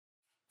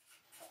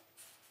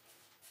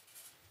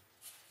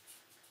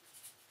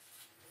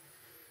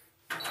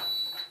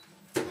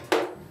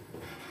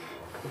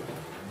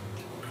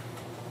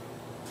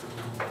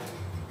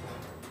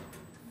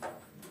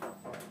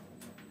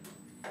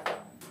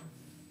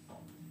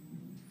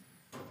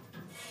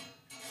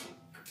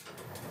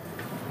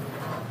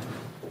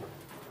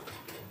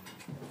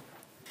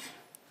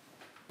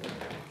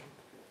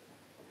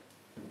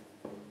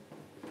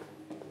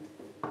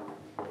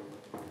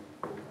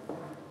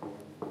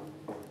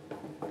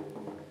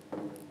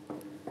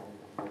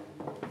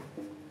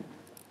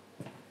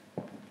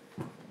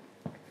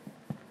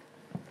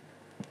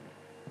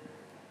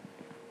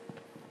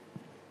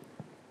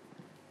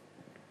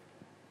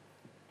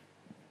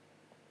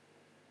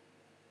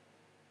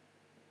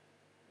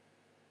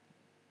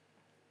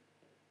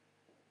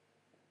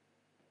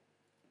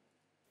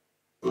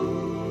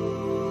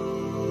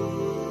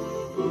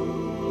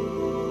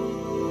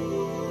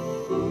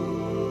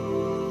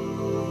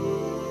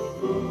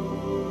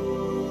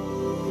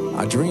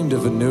I dreamed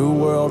of a new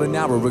world an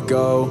hour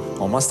ago.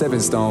 On my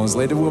stepping stones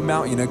led to a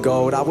mountain of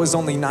gold. I was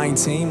only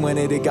 19 when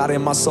it got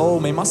in my soul.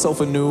 Made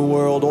myself a new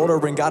world order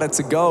and got it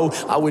to go.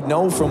 I would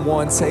know from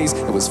one taste,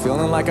 it was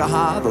feeling like a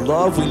high. The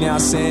love we now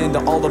send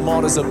to all the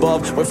martyrs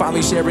above. We're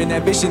finally sharing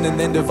ambition and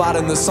then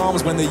dividing the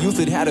psalms. When the youth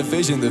had a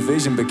vision, the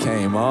vision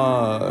became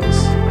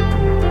us.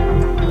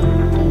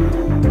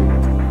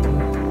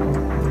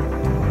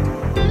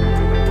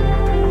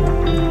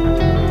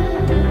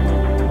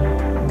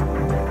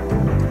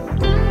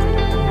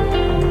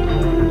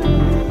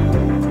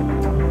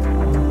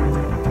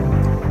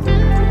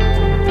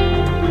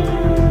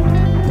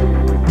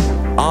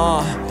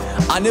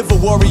 I never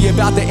worry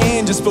about the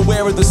end, just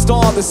beware of the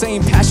start. The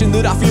same passion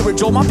that I fear it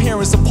drove my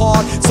parents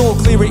apart. So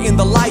clearer in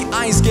the light,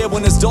 I ain't scared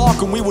when it's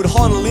dark. And we would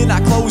huddle in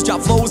our closed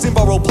job flows in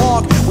Borough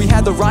Park. We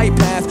had the right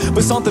path,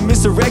 but something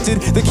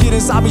misdirected. The kid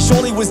inside me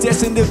surely was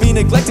destined to be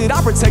neglected.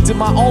 I protected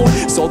my own,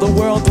 saw the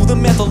world through the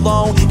meth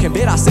alone. Can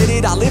bet I said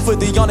it, I live for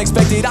the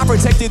unexpected. I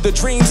protected the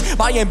dreams,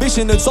 my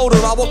ambition that's older.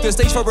 I walked the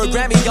stage for a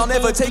Grammy, I'll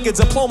never take a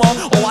diploma.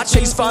 Oh, I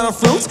chase finer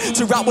fruits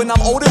to route when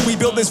I'm older. We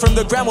built this from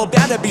the ground, we're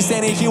bound to be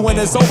standing here when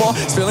it's over.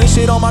 Spilling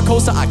shit on my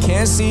coaster, I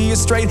can't see it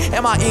straight.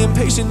 Am I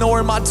impatient or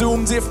am I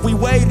doomed if we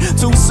wait?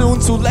 Too soon,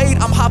 too late,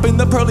 I'm hopping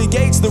the pearly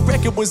gates. The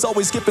record was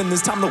always skipping,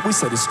 this time that we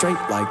set it straight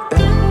like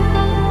that.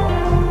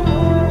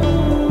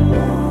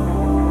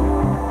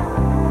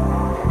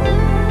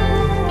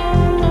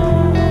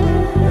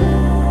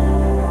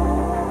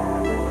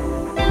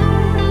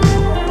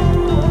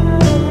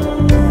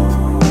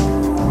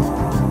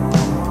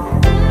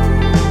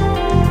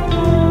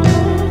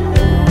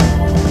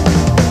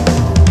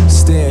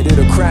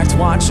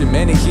 Watching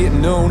many hit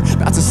noon,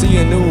 about to see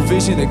a new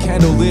vision of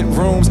candlelit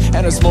rooms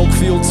and a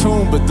smoke-filled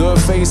tomb. But the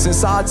face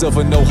insides of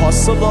a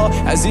no-hustler,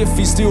 as if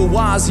he's still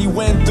wise. He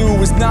went through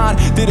his nine,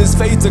 did his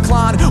faith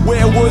decline?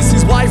 Where was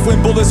his wife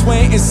when bullets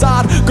went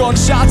inside?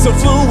 Gunshots of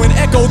flew and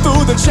echoed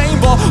through the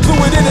chamber.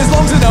 Fluid in his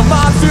lungs and a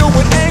mind filled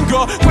with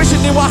anger.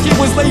 Questioning why he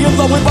was laying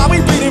low and why we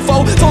bleeding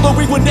for. Told her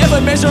we would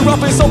never measure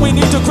up and so we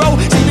need to grow.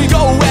 See me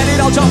go at it,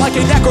 I'll jump like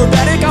an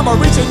acrobatic. I'ma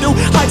reach a new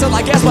height till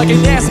I gas like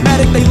an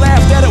asthmatic. They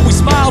laughed at it, we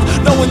smiled,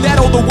 knowing that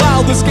all the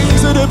while the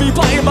schemes that be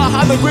playing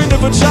behind the grin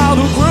of a child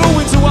who grew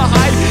into a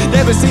height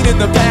never seen in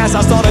the past.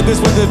 I started this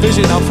with a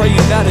vision, I'm praying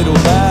that it'll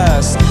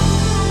last.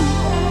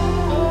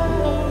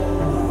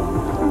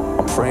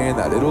 I'm praying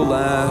that it'll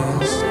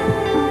last.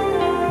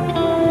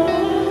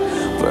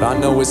 But I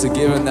know it's a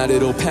given that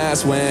it'll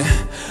pass when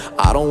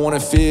I don't wanna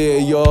fear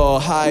your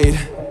height.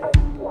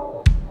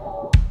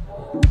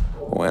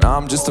 When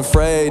I'm just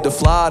afraid to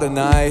fly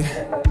tonight.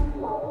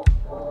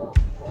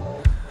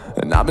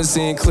 And I've been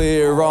seeing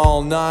clear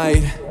all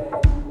night.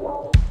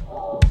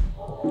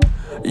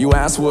 You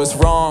ask what's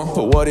wrong,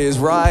 but what is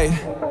right?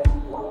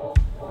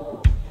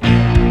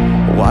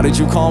 Why did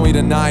you call me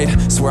tonight?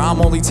 Swear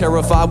I'm only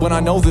terrified when I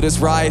know that it's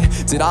right.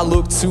 Did I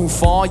look too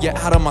far? You're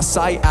out of my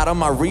sight, out of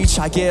my reach.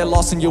 I get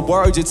lost in your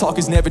words, your talk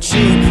is never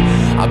cheap.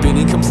 I've been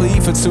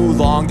incomplete for too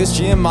long. This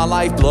gin, my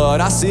lifeblood,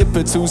 I sip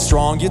it too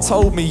strong. You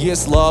told me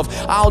it's love,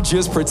 I'll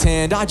just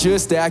pretend. I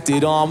just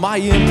acted on my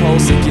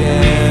impulse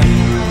again.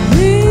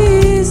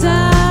 These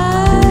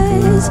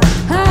eyes,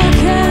 I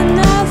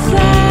cannot find.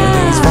 And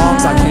these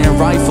wrongs I can't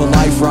right for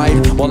life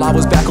right. While I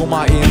was back on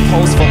my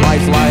impulse for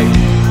life like.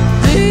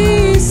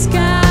 These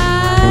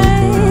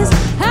skies,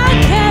 I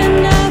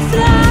cannot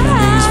fly. And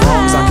these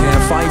wrongs I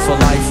can't fight for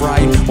life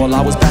right. While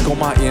I was back on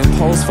my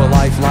impulse for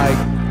life like.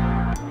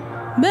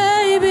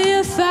 Maybe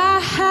if I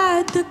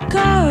had the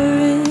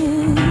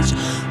courage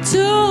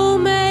to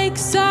make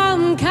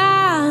some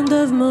kind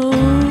of move,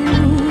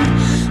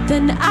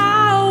 then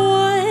I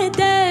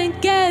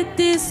wouldn't get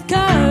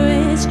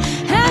discouraged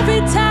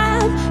every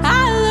time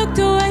I looked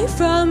away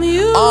from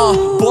you.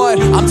 But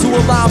I'm too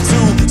alive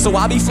too, so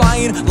I be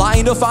flying,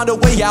 lying to find a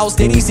way out.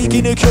 Steady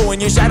seeking a cure,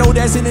 and your shadow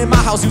dancing in my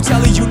house. You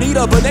tell it you need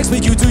her, but next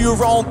week you do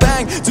your own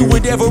thing. Do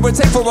whatever it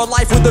takes for a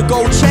life with the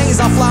gold chains.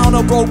 I fly on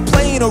a broke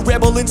plane, a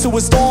rebel into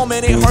a storm,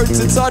 and it hurts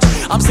to touch.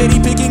 I'm steady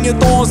picking your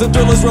thorns, the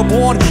thrillers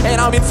reborn, and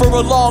I'm in for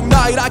a long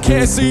night. I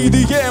can't see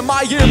the end,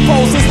 my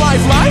impulse is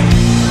lifelike.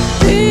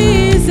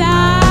 These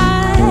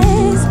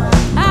eyes,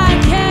 I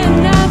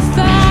cannot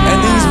find. And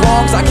these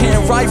wrongs I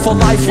can't right for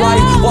life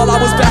right. While I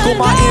was back on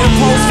my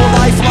impulse for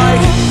life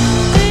like.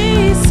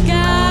 These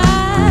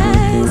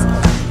skies,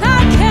 I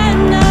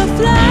cannot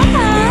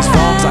fly. These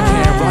wrongs I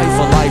can't right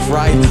for life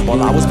right.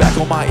 While I was back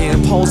on my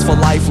impulse for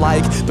life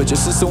like. But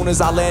just as soon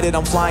as I landed,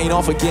 I'm flying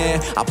off again.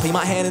 I play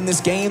my hand in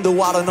this game,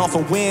 though I don't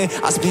often win.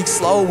 I speak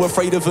slow,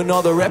 afraid of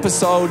another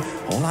episode.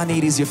 All I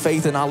need is your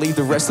faith and I'll leave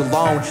the rest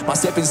alone. My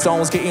stepping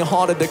stones getting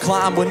harder to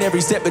climb. When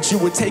every step that you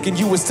were taking,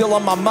 you were still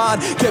on my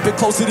mind. Kept it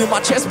closer to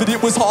my chest, but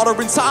it was harder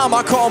in time.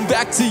 I come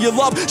back to your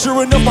love,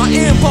 sure enough my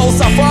impulse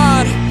I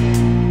find.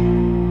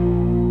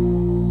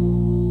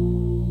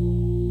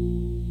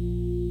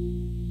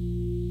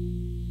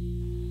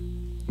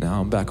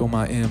 Now I'm back on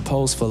my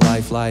impulse for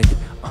life like.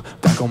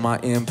 Back on my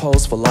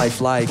impulse for life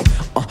like.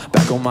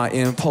 Back on my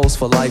impulse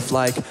for life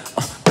like.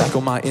 Back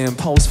on my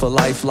impulse for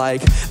life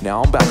like.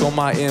 Now I'm back on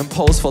my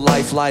impulse for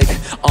life like.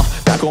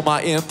 back on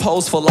my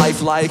impulse for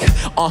life like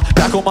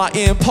back on my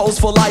impulse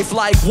for life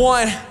like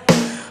 1,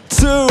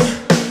 2, 1,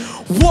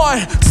 2,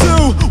 1,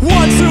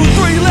 2,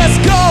 3, let's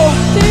go.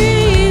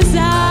 These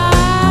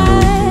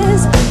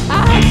eyes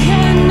I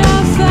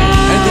cannot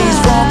find, And these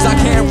wrongs I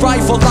can't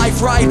right for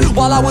life right,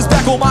 while I was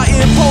back on my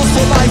impulse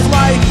for life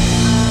like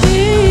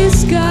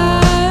these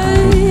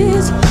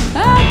skies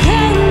I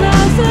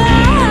cannot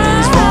fly, and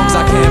these wrongs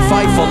I can't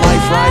fight for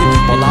life right,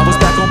 while I was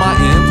back on my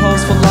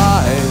impulse for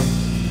life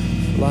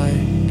like.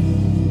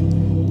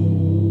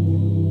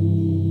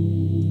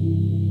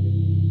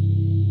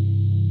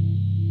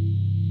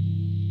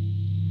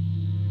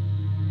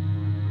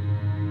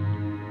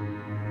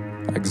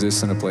 I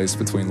exist in a place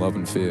between love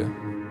and fear.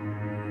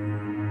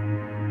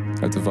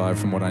 I divide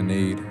from what I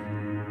need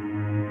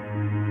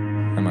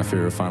and my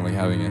fear of finally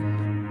having it.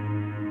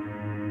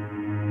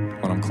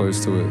 When I'm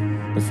close to it,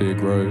 the fear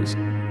grows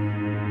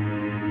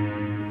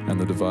and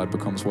the divide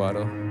becomes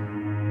wider.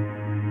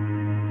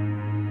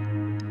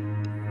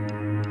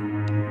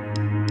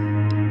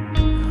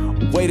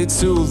 Waited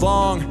too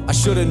long, I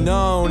should've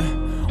known.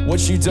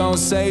 What you don't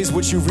say is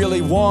what you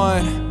really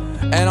want,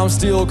 and I'm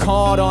still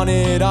caught on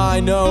it. I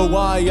know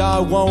why I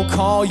won't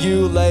call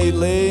you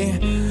lately,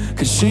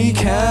 'cause she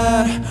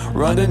can't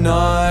run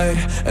tonight,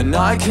 and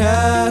I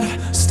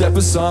can't step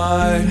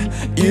aside.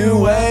 You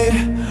wait,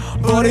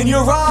 but in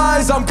your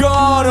eyes I'm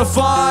gonna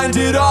find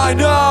it. I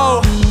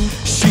know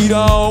she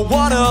don't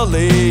wanna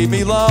leave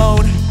me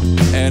alone,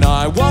 and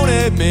I won't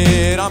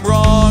admit I'm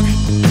wrong,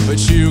 but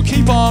you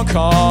keep on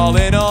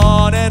calling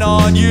on and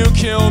on. You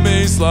kill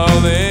me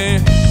slowly,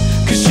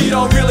 'cause she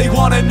don't really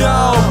wanna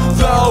know,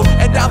 though.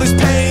 And now this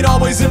pain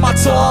always in my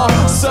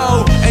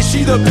torso. And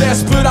she the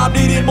best, but I'm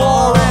needing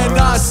more, and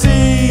I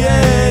see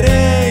it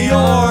in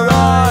your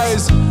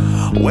eyes.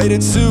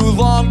 Waited too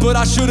long, but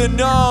I should've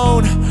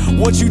known.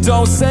 What you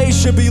don't say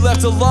should be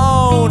left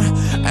alone,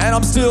 and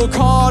I'm still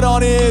caught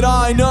on it.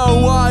 I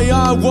know why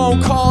I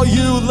won't call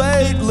you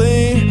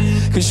lately,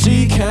 'cause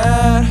she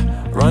can't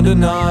run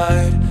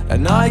tonight,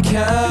 and I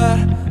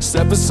can't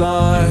step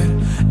aside.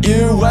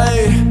 You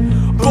wait,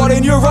 but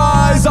in your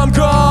eyes I'm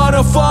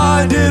gonna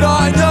find it.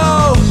 I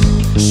know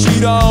she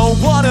don't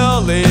wanna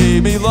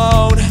leave me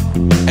alone,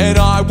 and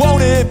I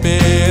won't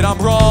admit I'm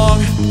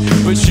wrong,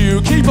 but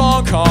you keep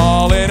on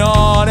calling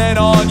on and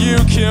on. You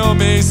kill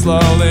me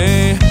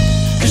slowly,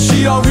 'cause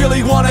she don't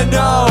really wanna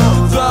know,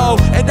 though.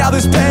 And now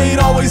this pain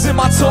always in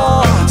my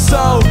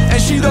torso.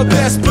 And she the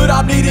best, but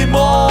I'm needing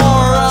more.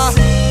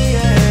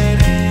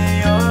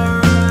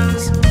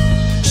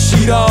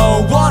 She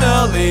don't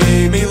wanna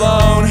leave me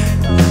alone,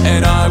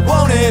 and I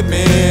won't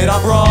admit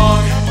I'm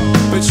wrong,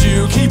 but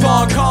you keep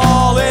on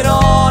calling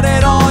on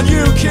and on.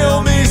 You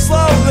kill me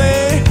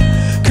slowly,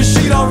 'cause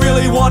she don't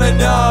really wanna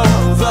know,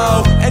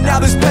 though. And now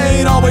this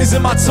pain always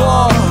in my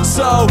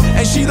torso.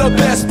 And she the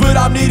best, but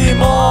I'm needing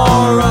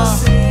more.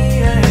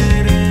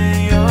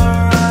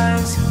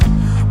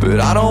 But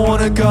I don't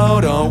wanna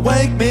go, don't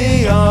wake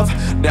me up.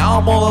 Now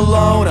I'm all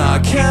alone, I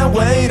can't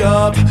wait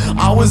up.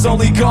 I was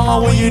only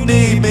gone when you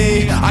need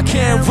me. I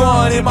can't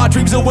run in my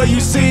dreams the way you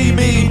see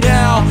me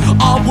now.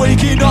 I'm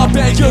waking up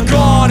and you're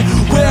gone.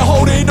 We're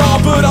holding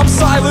on, but I'm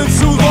silent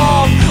too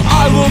long.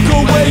 I look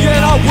away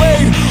and I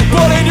wait,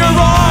 but in your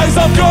eyes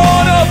I'm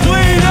gonna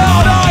bleed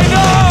out. I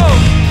know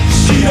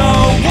she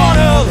don't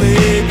wanna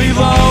leave me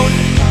alone,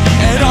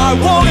 and I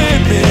won't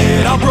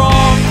admit I'm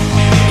wrong,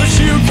 but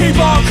you keep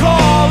on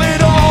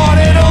calling on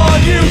and on.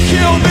 You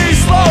kill me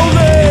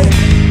slowly,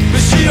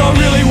 but she don't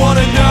really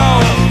wanna know,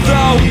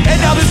 though. And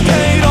now this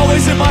pain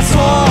always in my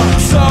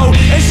torso.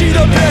 And she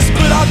the best,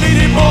 but I'm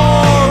needing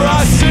more.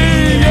 I see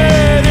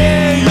it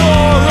in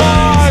your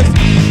eyes.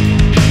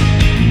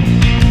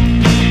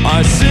 I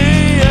see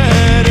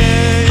it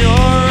in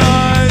your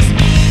eyes.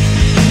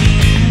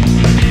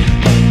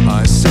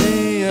 I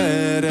see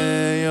it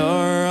in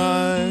your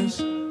eyes.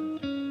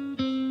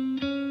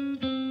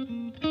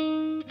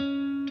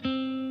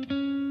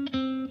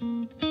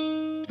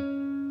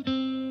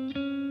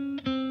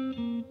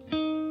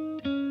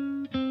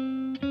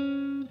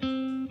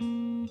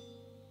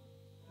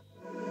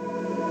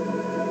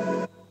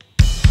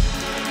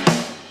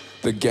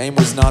 The game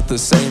was not the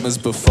same as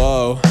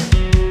before.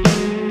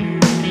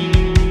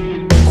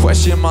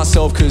 Question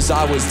myself 'cause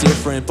I was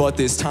different, but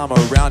this time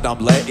around I'm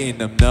letting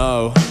them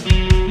know.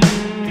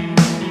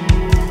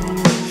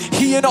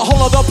 He in a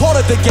whole other part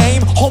of the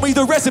game. Homie,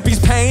 the recipe's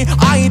pain.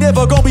 I ain't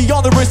ever gonna be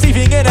on the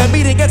receiving end of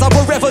meeting as I'm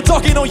forever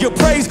talking on your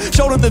praise.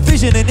 Showed him the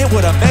vision and it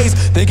would amaze.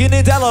 Thinking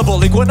indelible,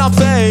 like when I'm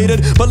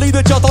faded. Believe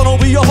that your thought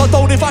don't be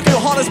overthrown. If I can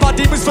harness my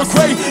demons for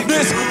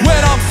greatness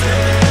when I'm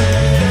faded.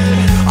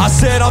 I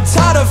said I'm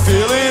tired of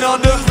feeling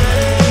under.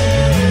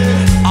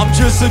 I'm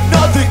just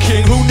another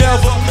king who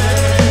never.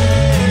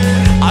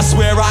 I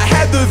swear I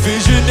had the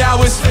vision,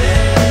 now it's.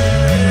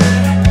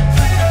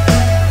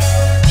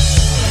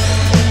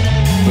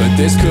 But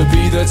this could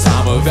be the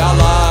time of our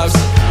lives.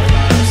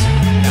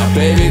 Now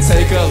baby,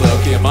 take a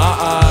look in my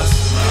eyes.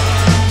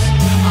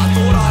 I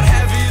thought I'd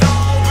have it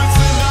all, but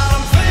tonight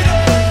I'm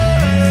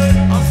faded.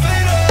 I'm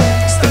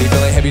faded. Steady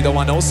feeling heavy be, though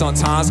I know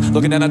sometimes.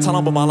 Looking at a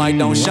tunnel but my light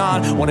don't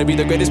shine. Wanna be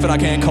the greatest but I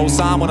can't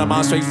co-sign. When I'm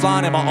on straight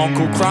flying and my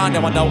uncle crying.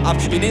 Now I know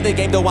I've been in the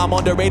game though I'm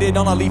underrated,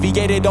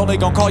 unalleviated. Only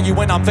gon' call you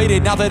when I'm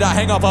faded. Now that I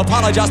hang up,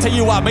 apologize, tell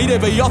you I made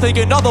it, but y'all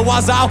thinking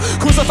otherwise. I'll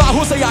crucify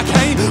who say I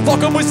can't.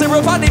 Fuck 'em with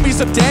syrup, I need me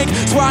some dank.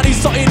 Swear I need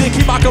something to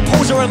keep my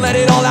composure and let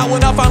it all out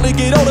when I finally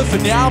get older. For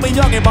now I'm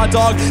young and my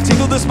dog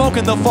tingle the smoke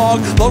in the fog,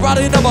 low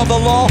riding above the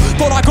law.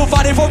 Thought I could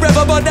fight it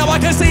forever, but now I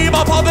can see in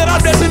my palm that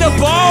I'm missing a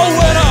ball.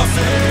 When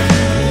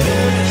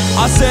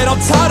I said I'm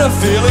tired of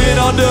feeling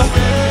under.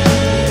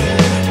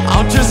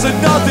 I'm just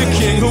another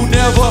king who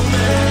never.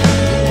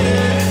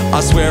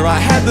 I swear I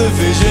had the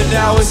vision,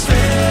 now it's.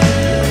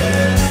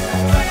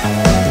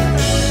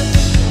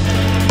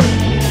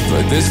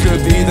 But this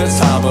could be the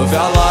time of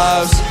our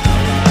lives.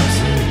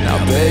 Now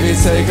baby,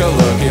 take a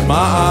look in my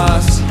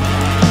eyes.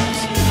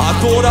 I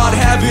thought I'd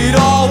have it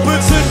all,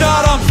 but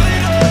tonight I'm.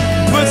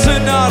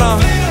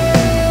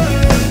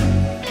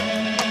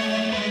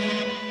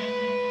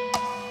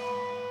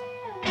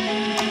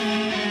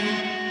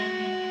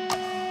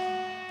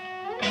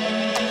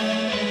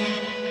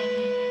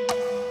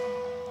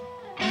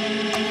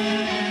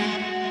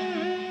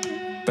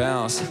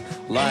 Bounce,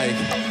 like,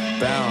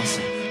 bounce,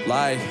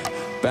 like,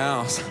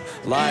 bounce,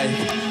 like,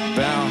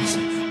 bounce,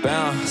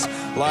 bounce,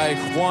 like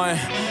 1,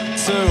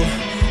 2,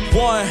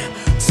 1,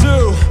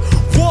 2,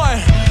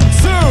 1,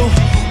 2,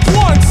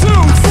 1, 2,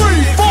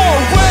 3, 4.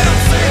 When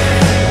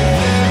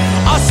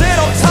I said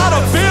I'm tired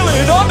of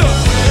feeling under.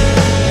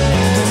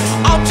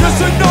 I'm just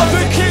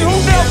another king who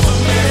never.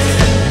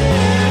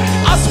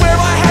 I swear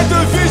I had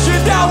the vision,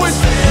 now it's,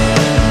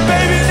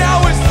 baby,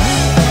 now it's.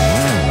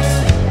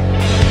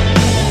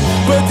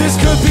 But this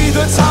could be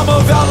the time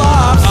of our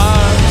lives.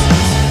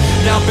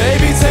 Now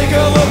baby, take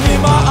a look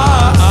in my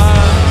eyes.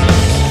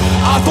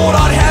 I thought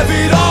I'd have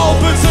it all,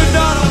 but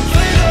tonight I'm.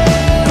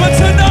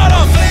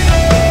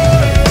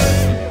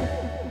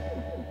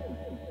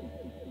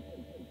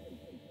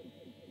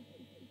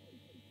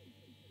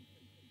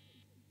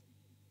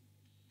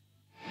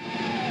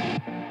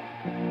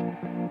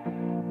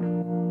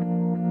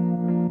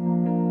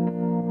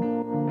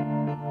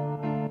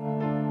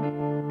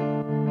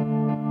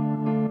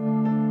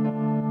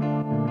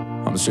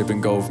 I'm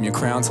stripping gold from your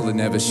crown till it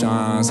never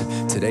shines.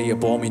 Today you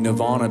bought me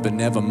nirvana, but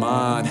never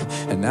mind.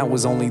 And that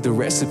was only the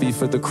recipe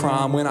for the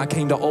crime. When I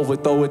came to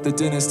overthrow it, the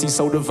dynasty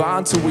so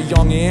divine. To a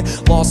young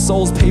and lost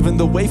souls paving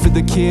the way for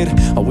the kid.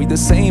 Are we the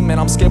same? Man,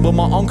 I'm scared what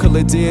my uncle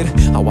had did.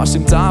 I watched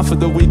him die for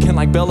the weekend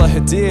like Bella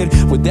had did.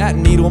 With that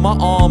needle in my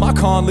arm, I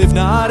can't live,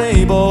 not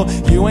able.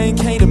 You ain't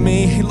came to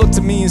me. He looked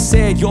at me and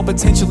said, your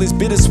potential is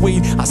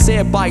bittersweet. I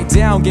said, bite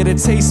down, get a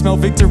taste, smell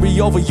victory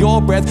over your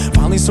breath.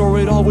 Finally saw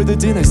it all with the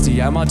dynasty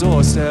at my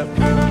doorstep.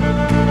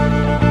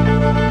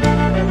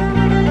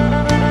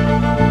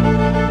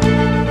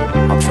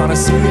 I'm trying to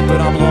see it,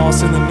 but I'm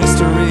lost in the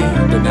mystery.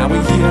 But now we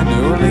hear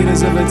new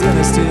leaders of a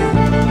dynasty.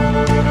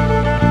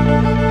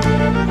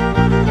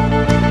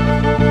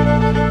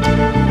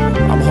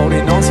 I'm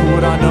holding on to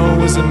what I know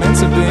wasn't meant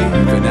to be.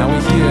 But now we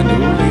hear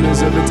new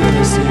leaders of a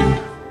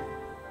dynasty.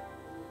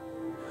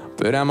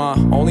 But am I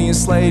only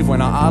enslaved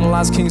when I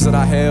idolize kings that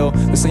I hail?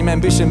 The same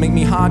ambition make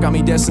me high, got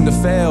me destined to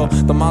fail.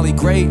 The Molly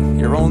great,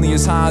 you're only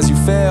as high as you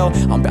fail.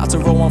 I'm about to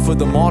roll on for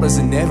the martyrs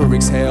and never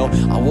exhale.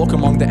 I walk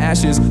among the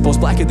ashes, those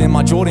blacker than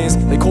my Jordans.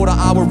 They called it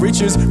our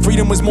riches,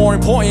 freedom was more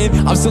important.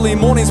 I'm still in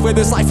mornings where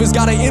this life has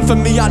got an end for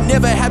me. I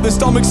never had the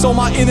stomach, so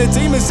my inner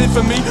demons in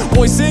for me.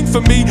 Boys sing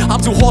for me,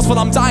 I'm too hoarse but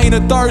I'm dying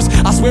of thirst.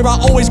 I swear I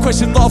always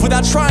question love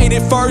without trying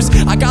it first.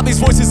 I got these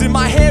voices in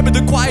my head, but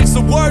the quiet's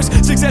the worst.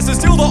 Success is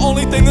still the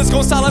only thing that's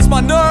gonna silence my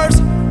nerves.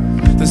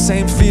 The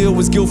same feel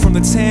was guilt from the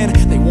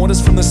 10. They warned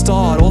us from the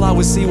start, all I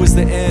would see was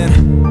the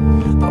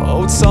end. The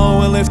old soul,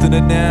 we're lifting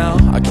it now.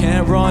 I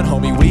can't run,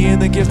 homie, we in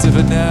the gift of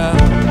it now.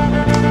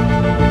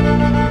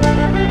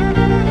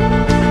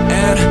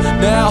 And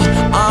now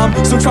I'm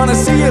still trying to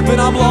see it, but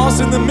I'm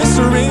lost in the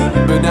mystery.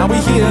 But now we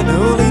hear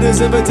new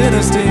leaders of a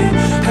dynasty.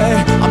 Hey,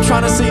 I'm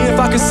trying to see if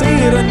I can see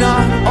it or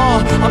not.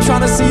 I'm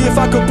trying to see if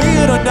I could be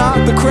it or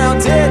not. The crown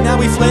dead, now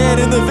we fled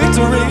in the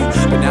victory.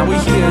 But now we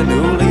hear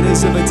new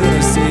leaders of a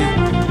dynasty.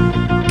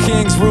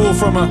 Kings rule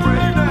from a,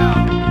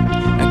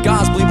 and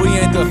God's believe we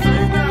ain't the,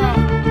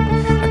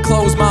 and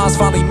closed minds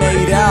finally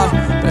made out.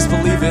 Best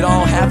believe it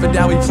all happened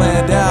how we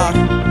planned out.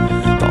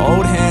 The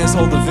old hands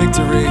hold the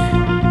victory,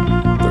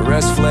 the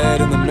rest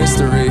fled in the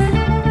mystery.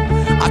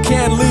 I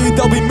can't lead,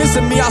 they'll be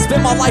missing me. I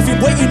spent my life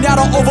in waiting now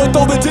to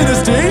overthrow the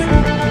dynasty.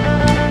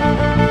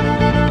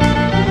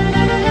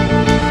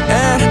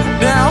 And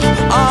now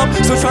I'm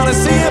still trying to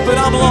see it, but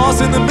I'm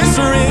lost in the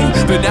mystery.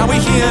 But now we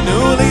hear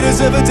new leaders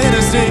of a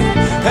dynasty.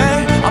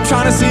 Hey, I'm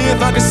trying to see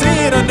if I can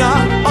see it or not.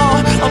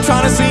 I'm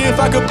trying to see if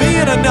I could be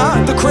it or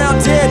not. The crown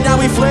dead, now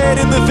we fled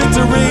in the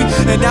victory.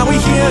 And now we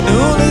hear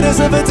new leaders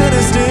of a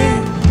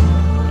dynasty.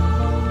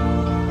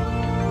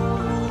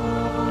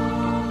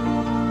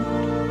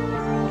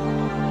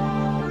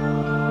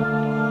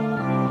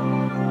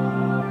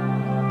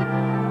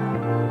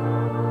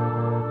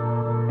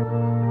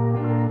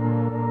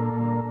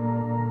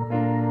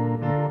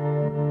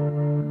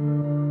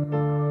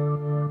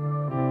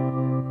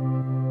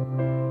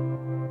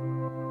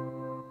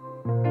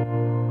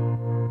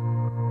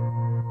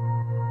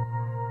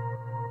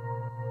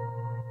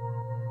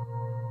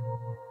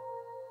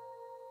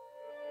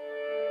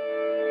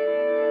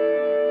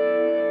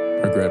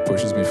 Regret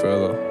pushes me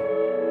further.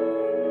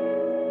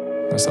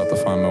 I start to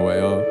find my way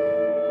up.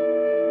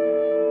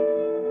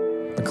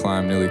 The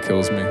climb nearly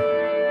kills me.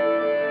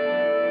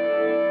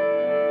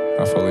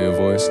 I follow your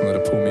voice and let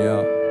it pull me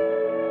out.